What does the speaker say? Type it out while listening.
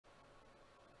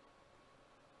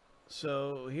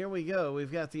So here we go.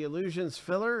 We've got the Illusions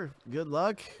filler. Good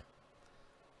luck.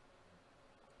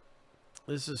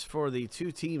 This is for the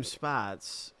 2-team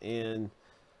spots, and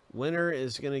winner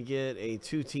is going to get a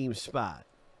 2-team spot.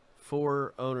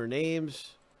 4 owner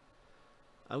names.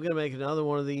 I'm going to make another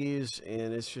one of these,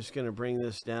 and it's just going to bring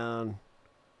this down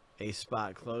a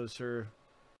spot closer.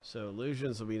 So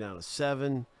Illusions will be down to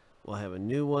 7. We'll have a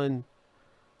new one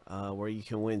where you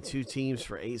can win 2 teams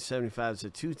for $8.75. It's a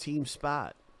 2-team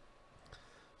spot.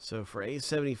 So for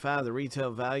 $8.75, the retail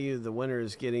value the winner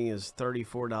is getting is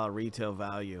 $34 retail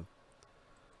value,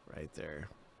 right there.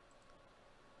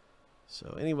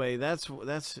 So anyway, that's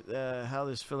how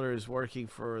this filler is working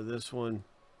for this one.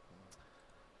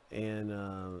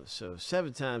 And so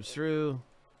 7 times through.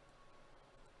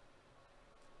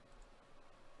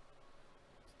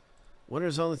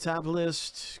 Winners on the top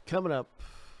list coming up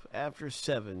after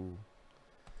 7.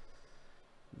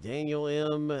 Daniel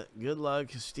M, good luck.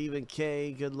 Stephen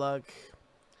K, good luck.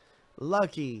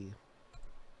 Lucky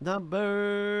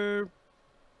number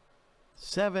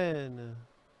 7.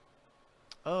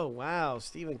 Oh, wow.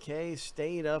 Stephen K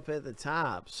stayed up at the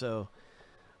top. So,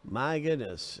 my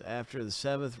goodness. After the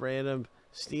 7th random,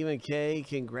 Stephen K,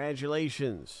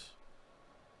 congratulations.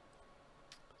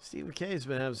 Stephen K has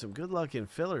been having some good luck in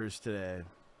fillers today.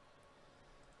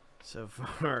 So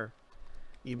far.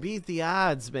 You beat the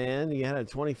odds, man. You had a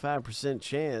 25%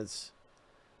 chance.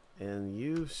 And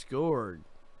you scored.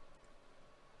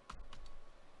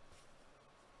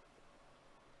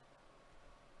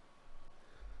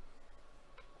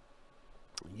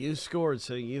 You scored,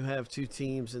 so you have 2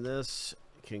 teams in this.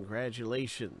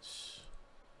 Congratulations.